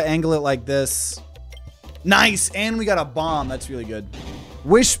think if I angle it like this. Nice, and we got a bomb. That's really good.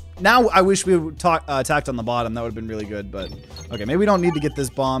 Now I wish we would attacked on the bottom. That would have been really good, but okay, maybe we don't need to get this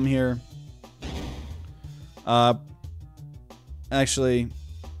bomb here. Actually,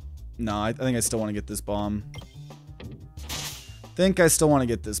 no, I think I still want to get this bomb. I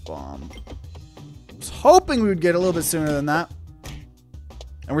was hoping we would get a little bit sooner than that.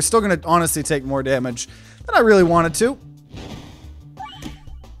 And we're still going to honestly take more damage than I really wanted to.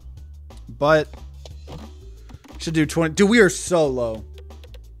 But should do 20. Dude, we are so low.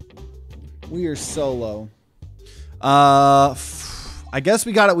 We are so low. I guess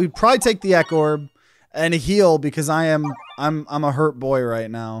we got it. We'd probably take the Ek Orb and a heal because I'm a hurt boy right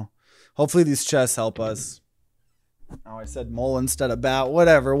now. Hopefully these chests help us. Oh, I said mole instead of bat.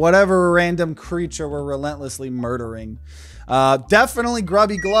 Whatever random creature we're relentlessly murdering. Definitely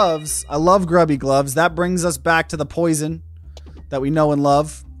grubby gloves. I love grubby gloves. That brings us back to the poison that we know and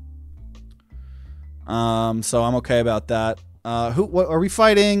love. So I'm okay about that. What are we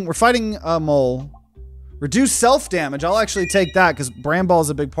fighting? We're fighting a mole. Reduce self-damage. I'll actually take that because Bramble is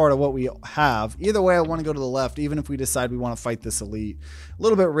a big part of what we have. Either way, I want to go to the left, even if we decide we want to fight this elite. A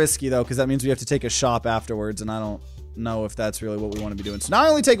little bit risky, though, because that means we have to take a shop afterwards, and I don't know if that's really what we want to be doing. So now I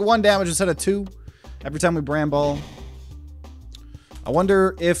only take 1 damage instead of 2 every time we Bramble. I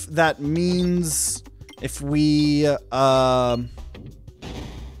wonder if that means if we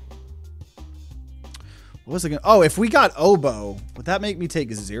What was it gonna? Oh, if we got oboe, would that make me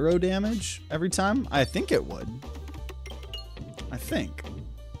take 0 damage every time? I think it would. I think.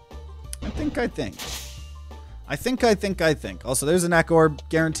 Also, there's an Echo Orb,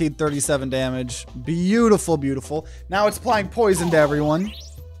 guaranteed 37 damage. Beautiful, beautiful. Now it's applying poison to everyone.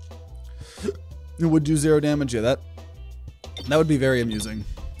 It would do 0 damage. Yeah, that would be very amusing.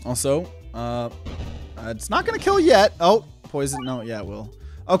 Also, it's not gonna kill yet. Oh, poison. No, yeah, it will.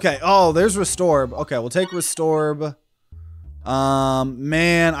 Okay. Oh, there's Restorb. Okay, we'll take Restorb.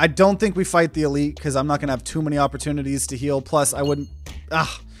 Man, I don't think we fight the elite because I'm not gonna have too many opportunities to heal. Plus, I wouldn't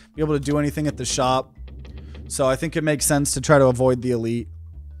be able to do anything at the shop. So I think it makes sense to try to avoid the elite.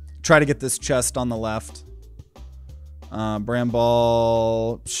 Try to get this chest on the left.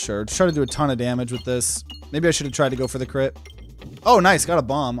 Bramball, sure. Try to do a ton of damage with this. Maybe I should have tried to go for the crit. Oh, nice. Got a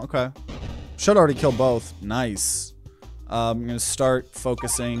bomb. Okay. Should already kill both. Nice. I'm going to start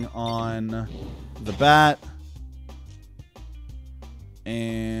focusing on the bat.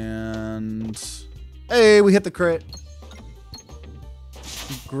 And... hey, we hit the crit.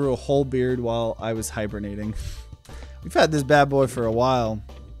 Grew a whole beard while I was hibernating. We've had this bad boy for a while.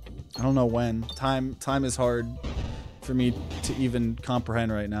 I don't know when. Time is hard for me to even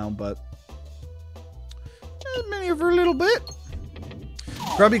comprehend right now, but many of her a little bit.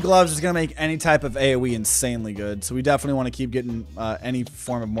 Grubby Gloves is going to make any type of AoE insanely good, so we definitely want to keep getting any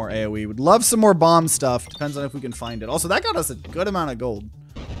form of more AoE. Would love some more bomb stuff. Depends on if we can find it. Also, that got us a good amount of gold.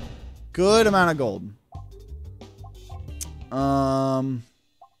 Good amount of gold.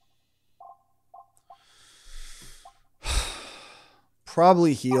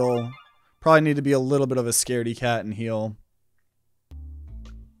 Probably heal. Probably need to be a little bit of a scaredy cat and heal.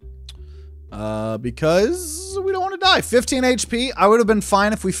 Because we don't want to die. 15 HP. I would have been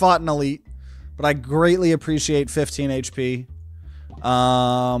fine if we fought an elite, but I greatly appreciate 15 HP.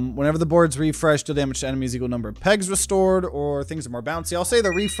 Whenever the board's refreshed, deal damage to enemies equal number of pegs restored, or things are more bouncy. I'll say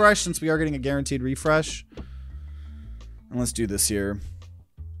the refresh since we are getting a guaranteed refresh. And let's do this here.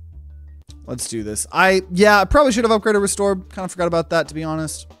 Let's do this. I probably should have upgraded Restore. Kind of forgot about that, to be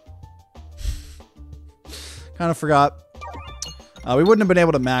honest. Kind of forgot. We wouldn't have been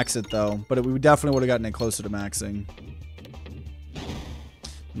able to max it, though. But we definitely would have gotten it closer to maxing.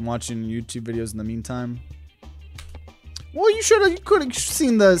 Been watching YouTube videos in the meantime. Well, you could have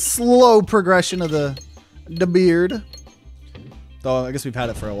seen the slow progression of the beard. Though, I guess we've had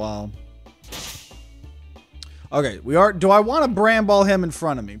it for a while. Okay, do I want to Bramball him in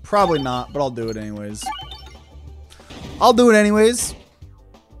front of me? Probably not, but I'll do it anyways.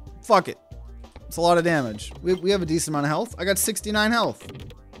 Fuck it. It's a lot of damage. We have a decent amount of health. I got 69 health.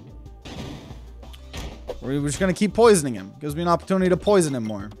 We're just going to keep poisoning him. Gives me an opportunity to poison him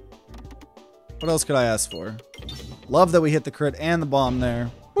more. What else could I ask for? Love that we hit the crit and the bomb there.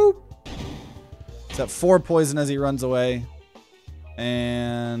 Boop. He's got 4 poison as he runs away.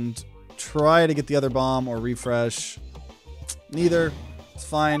 And... try to get the other bomb or refresh. Neither. It's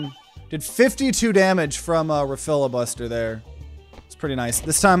fine. Did 52 damage from a Refilibuster there. It's pretty nice.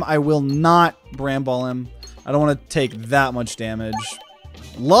 This time I will not Bramball him. I don't want to take that much damage.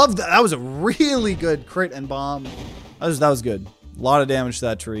 Love that. That was a really good crit and bomb. That was good. A lot of damage to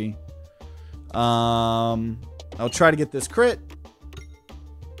that tree. I'll try to get this crit.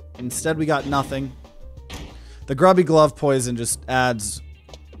 Instead we got nothing. The Grubby Glove poison just adds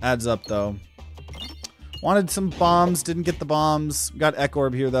up, though. Wanted some bombs. Didn't get the bombs. Got Echo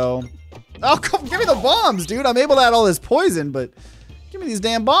Orb here, though. Oh, come, give me the bombs, dude. I'm able to add all this poison, but give me these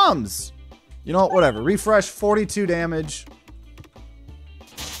damn bombs. You know what? Whatever. Refresh, 42 damage.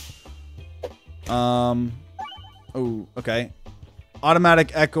 Oh, okay.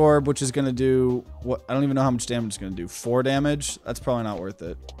 Automatic Echo Orb, which is going to do... what? I don't even know how much damage it's going to do. 4 damage? That's probably not worth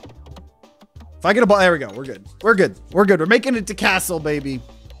it. If I get a ball... there we go. We're good. We're good. We're good. We're making it to Castle, baby.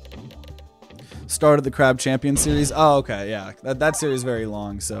 Started the Crab Champion series. Oh, okay, yeah. That series is very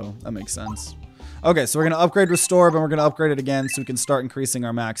long, so that makes sense. Okay, so we're going to upgrade Restore, and we're going to upgrade it again so we can start increasing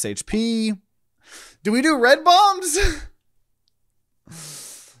our max HP. Do we do red bombs?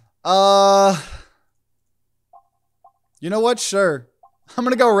 You know what? Sure. I'm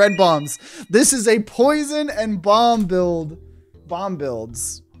going to go red bombs. This is a poison and bomb build. Bomb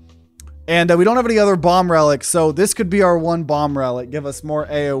builds. And we don't have any other bomb relics, so this could be our one bomb relic. Give us more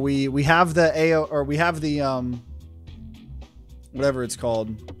AoE. We have the whatever it's called.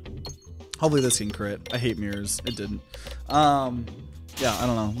 Hopefully this can crit. I hate mirrors. It didn't. Yeah, I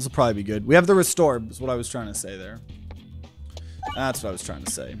don't know. This will probably be good. We have the Restore, is what I was trying to say there. That's what I was trying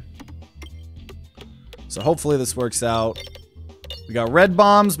to say. So hopefully this works out. We got red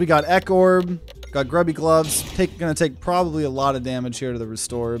bombs. We got Echo Orb. Got Grubby Gloves. Gonna take probably a lot of damage here to the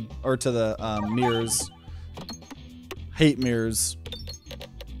Restore, or to the mirrors. Hate mirrors.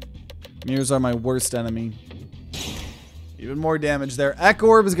 Mirrors are my worst enemy. Even more damage there. Echo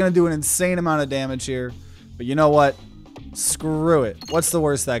Orb is going to do an insane amount of damage here. But you know what? Screw it. What's the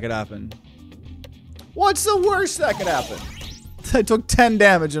worst that could happen? What's the worst that could happen? I took 10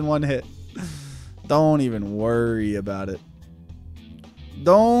 damage in one hit. Don't even worry about it.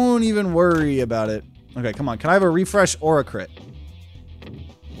 Don't even worry about it. Okay, come on. Can I have a refresh or a crit?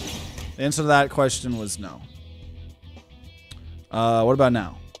 The answer to that question was no. What about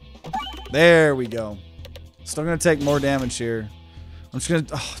now? There we go. Still gonna take more damage here. I'm just gonna...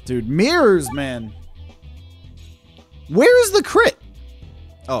 Oh, dude. Mirrors, man. Where is the crit?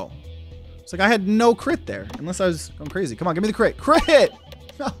 Oh. It's like I had no crit there. Unless I was going crazy. Come on, give me the crit. Crit!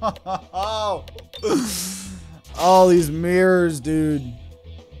 Oh, these mirrors, dude.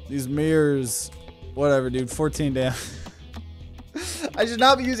 These mirrors. Whatever, dude. 14 damage. I should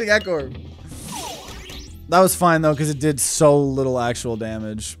not be using Echo Orb. That was fine, though, because it did so little actual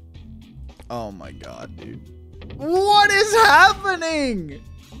damage. Oh, my God, dude. What is happening?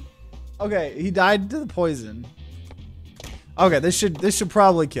 Okay, he died to the poison. Okay, this should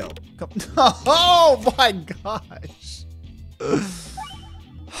probably kill. Oh, my gosh.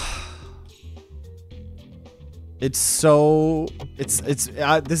 It's so... this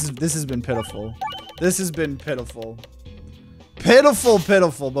has been pitiful. This has been pitiful.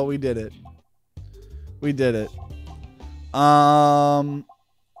 Pitiful, but we did it. We did it.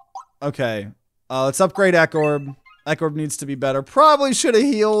 Okay. Let's upgrade Echo Orb. Echo Orb needs to be better. Probably should have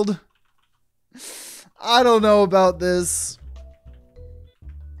healed. I don't know about this.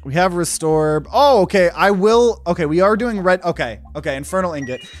 We have Restore. Oh, okay. I will. Okay, we are doing red. Okay. Okay, Infernal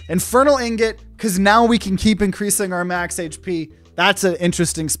Ingot. Infernal Ingot, because now we can keep increasing our max HP. That's an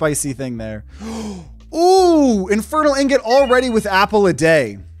interesting, spicy thing there. Ooh, Infernal Ingot already with Apple a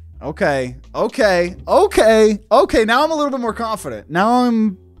Day. Okay. Okay. Okay. Okay, now I'm a little bit more confident. Now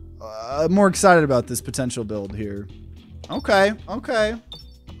I'm more excited about this potential build here. Okay. Okay.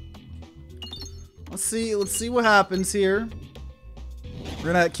 Let's see what happens here.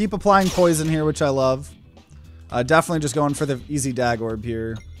 We're gonna keep applying poison here, which I love. Definitely just going for the easy Dag Orb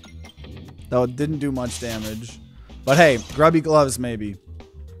here. Though it didn't do much damage. But hey, Grubby Gloves maybe.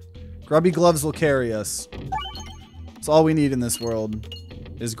 Grubby Gloves will carry us. That's all we need in this world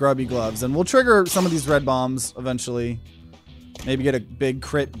is Grubby Gloves. And we'll trigger some of these red bombs eventually. Maybe get a big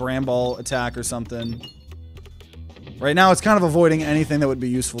crit Bramball attack or something. Right now it's kind of avoiding anything that would be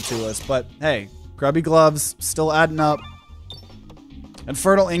useful to us. But hey, Grubby Gloves still adding up.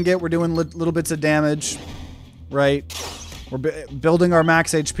 Infernal Ingot, we're doing little bits of damage, right? We're building our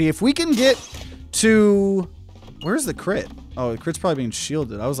max HP. If we can get to... Where's the crit? Oh, the crit's probably being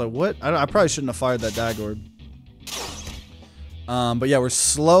shielded. I was like, what? I probably shouldn't have fired that Dag Orb. But yeah, we're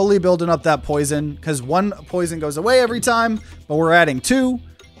slowly building up that poison, because one poison goes away every time, but we're adding 2,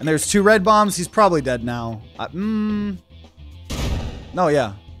 and there's 2 red bombs. He's probably dead now. No,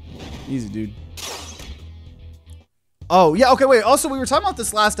 yeah. Easy, dude. Oh, yeah, okay, wait. Also, we were talking about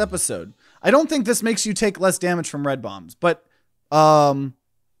this last episode. I don't think this makes you take less damage from red bombs, but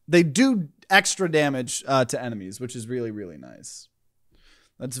they do extra damage to enemies, which is really, really nice.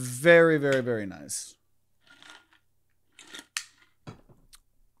 That's very, very, very nice.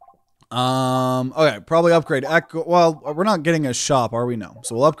 Okay, probably upgrade Echo. Well, we're not getting a shop, are we? No.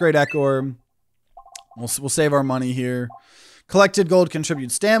 So we'll upgrade Echo Orb. We'll save our money here. Collected gold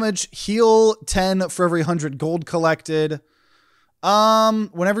contributes damage. Heal 10 for every 100 gold collected.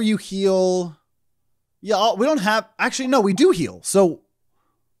 Whenever you heal... Yeah, we don't have... Actually, no, we do heal. So,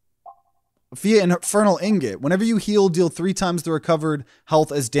 via Infernal Ingot, whenever you heal, deal 3 times the recovered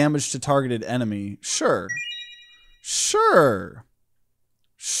health as damage to targeted enemy. Sure. Sure.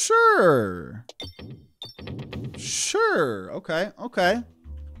 Sure. Sure. Okay, okay.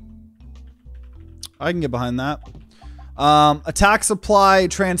 I can get behind that. Attack supply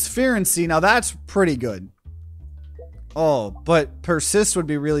transferency. Now that's pretty good. Oh, but persist would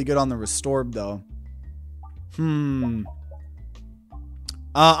be really good on the Restorb though. I'm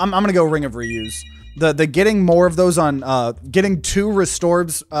gonna go Ring of Reuse. The getting more of those on getting 2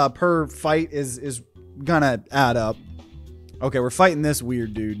 Restorbs per fight is gonna add up. Okay, we're fighting this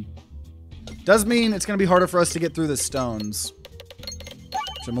weird dude. Does mean it's gonna be harder for us to get through the stones,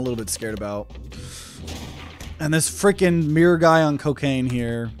 which I'm a little bit scared about. And this freaking mirror guy on cocaine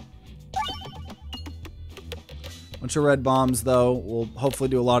here. Bunch of red bombs, though. We'll hopefully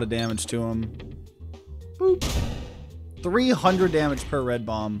do a lot of damage to him. Boop. 300 damage per red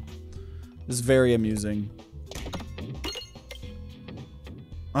bomb. This is very amusing.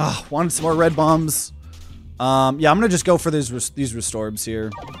 Ah, wanted some more red bombs. Yeah, I'm gonna just go for these Restorbs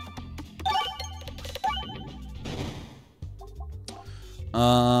here.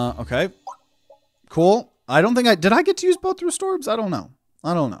 Okay. Cool. I don't think did I get to use both restore orbs? I don't know.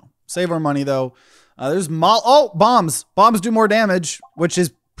 Save our money though. There's bombs. Bombs do more damage, which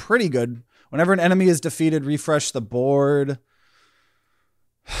is pretty good. Whenever an enemy is defeated, refresh the board.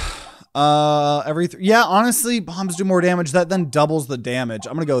 Yeah, honestly, bombs do more damage. That then doubles the damage.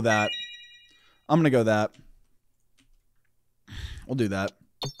 I'm gonna go that. We'll do that.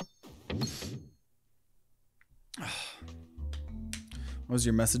 Was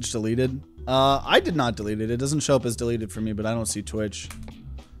your message deleted? I did not delete it. It doesn't show up as deleted for me, but I don't see Twitch.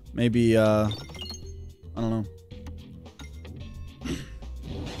 Maybe, I don't know.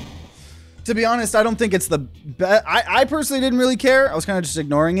 To be honest, I don't think it's the best. I personally didn't really care. I was kind of just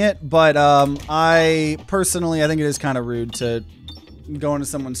ignoring it, but I think it is kind of rude to go into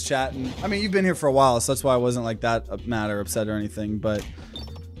someone's chat. And I mean, you've been here for a while, so that's why I wasn't like that mad or upset or anything, but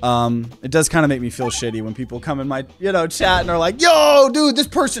it does kind of make me feel shitty when people come in my, chat and are like, yo, dude, this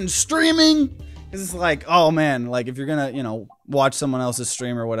person's streaming. It's like, oh man, like if you're gonna, watch someone else's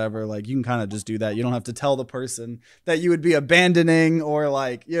stream or whatever, like you can kind of just do that. You don't have to tell the person that you would be abandoning or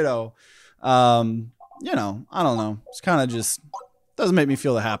like, I don't know. It's kind of just doesn't make me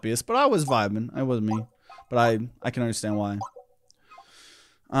feel the happiest, but I was vibing. It wasn't me, but I can understand why.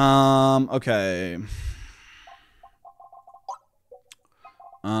 Okay.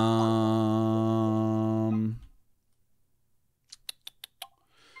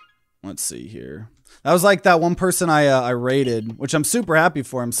 Let's see here. That was like that one person I rated, which I'm super happy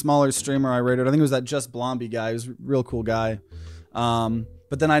for him. Smaller streamer I rated. I think it was that Just Blomby guy. He was a real cool guy.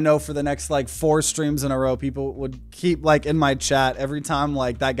 But then I know for the next like 4 streams in a row, people would keep like in my chat every time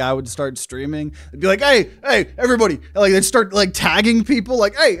like that guy would start streaming. They'd be like, hey, everybody. Like they'd start like tagging people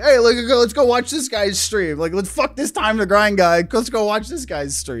like, hey, let's go watch this guy's stream. Like, let's fuck this TimeToGrind guy. Let's go watch this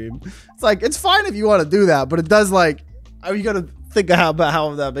guy's stream. It's like, it's fine if you want to do that, but it does like, you got to think about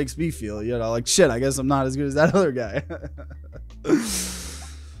how that makes me feel. Like shit, I guess I'm not as good as that other guy.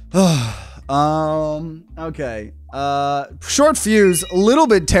 Okay. Short fuse, a little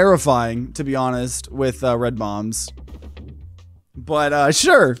bit terrifying, to be honest, with red bombs. But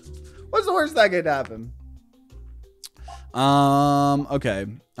sure. What's the worst that could happen? Okay.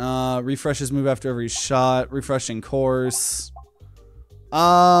 Refreshes move after every shot. Refreshing course.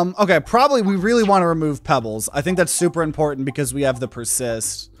 Okay, probably we really want to remove pebbles. I think that's super important because we have the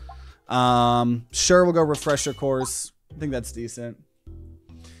persist. Sure, we'll go refresher course. I think that's decent.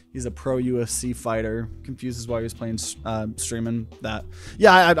 He's a pro UFC fighter. Confuses why he was playing, streaming that.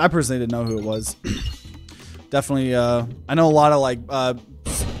 Yeah, I personally didn't know who it was. Definitely, I know a lot of like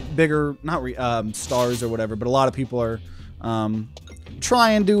bigger, not stars or whatever, but a lot of people are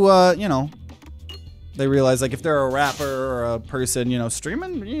trying to, they realize like if they're a rapper or a person,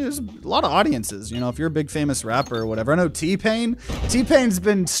 streaming, there's a lot of audiences. If you're a big famous rapper or whatever. I know T-Pain's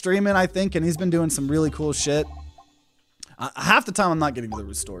been streaming, I think, and he's been doing some really cool shit. Half the time I'm not getting to the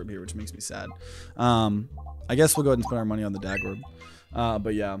restore here, which makes me sad. I guess we'll go ahead and spend our money on the dagger.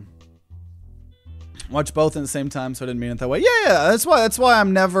 But yeah. Watch both at the same time, so I didn't mean it that way. Yeah, that's why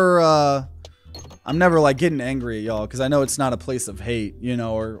I'm never like getting angry at y'all, because I know it's not a place of hate,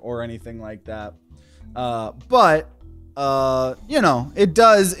 or anything like that. But it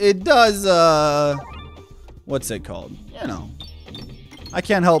does what's it called? I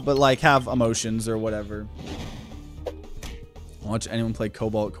can't help but like have emotions or whatever. Watch anyone play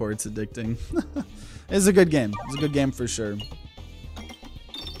Cobalt Core, it's addicting. It's a good game. It's a good game for sure.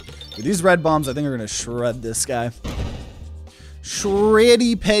 Dude, these red bombs, I think, are gonna shred this guy.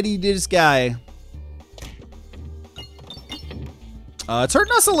 Shreddy petty this guy. It's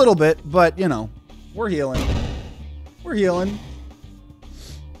hurting us a little bit, but we're healing. We're healing.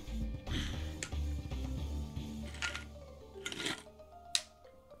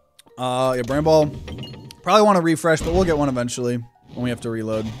 Yeah, Brain Ball. Probably want to refresh, but we'll get one eventually when we have to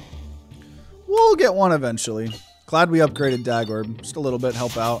reload. We'll get one eventually. Glad we upgraded Dag Orb. Just a little bit,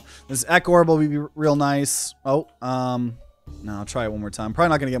 help out. This Ek Orb will be real nice. Oh, no, I'll try it one more time. Probably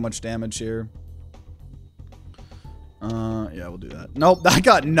not going to get much damage here. Yeah, we'll do that. Nope, I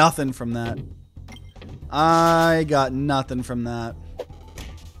got nothing from that. I got nothing from that.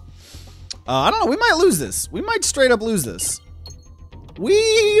 I don't know, we might lose this. We might straight up lose this.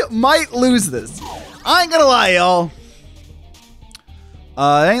 We might lose this. I ain't gonna lie, y'all.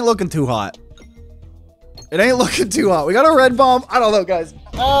 It ain't looking too hot. It ain't looking too hot. We got a red bomb. I don't know, guys.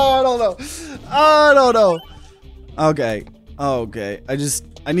 I don't know. I don't know. Okay. Okay.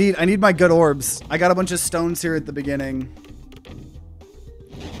 I need my good orbs. I got a bunch of stones here at the beginning.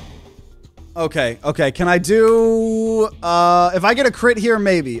 Okay. Okay. Can I do... if I get a crit here,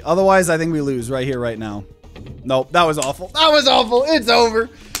 maybe. Otherwise, I think we lose right here, right now. Nope, that was awful. That was awful. It's over.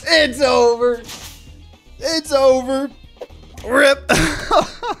 It's over. It's over. Rip.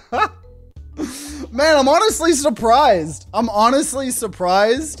 Man, I'm honestly surprised. I'm honestly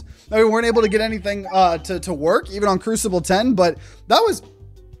surprised that we weren't able to get anything to work, even on Crucible 10, but that was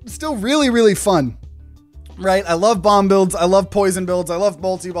still really, really fun. Right? I love bomb builds. I love poison builds. I love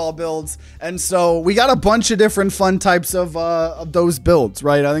multi-ball builds. And so we got a bunch of different fun types of those builds,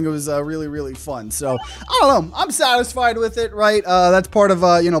 right? I think it was really, really fun. So I don't know. I'm satisfied with it, right? That's part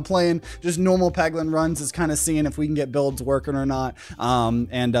of, you know, playing just normal Peglin runs is kind of seeing if we can get builds working or not.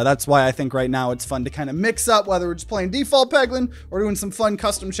 And that's why I think right now it's fun to kind of mix up, whether we're just playing default Peglin or doing some fun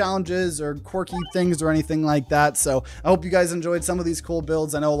custom challenges or quirky things or anything like that. So I hope you guys enjoyed some of these cool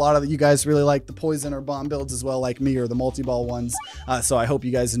builds. I know a lot of you guys really like the poison or bomb builds as well, like me, or the multi-ball ones. So I hope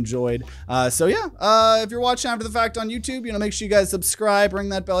you guys enjoyed. So yeah, if you're watching after the fact on YouTube, you know, make sure you guys subscribe, ring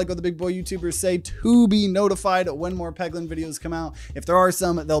that bell like what the big boy YouTubers say, to be notified when more Peglin videos come out. If there are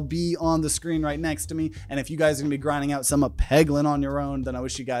some, they'll be on the screen right next to me. And if you guys are gonna be grinding out some Peglin on your own, then I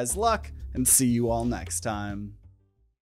wish you guys luck and see you all next time.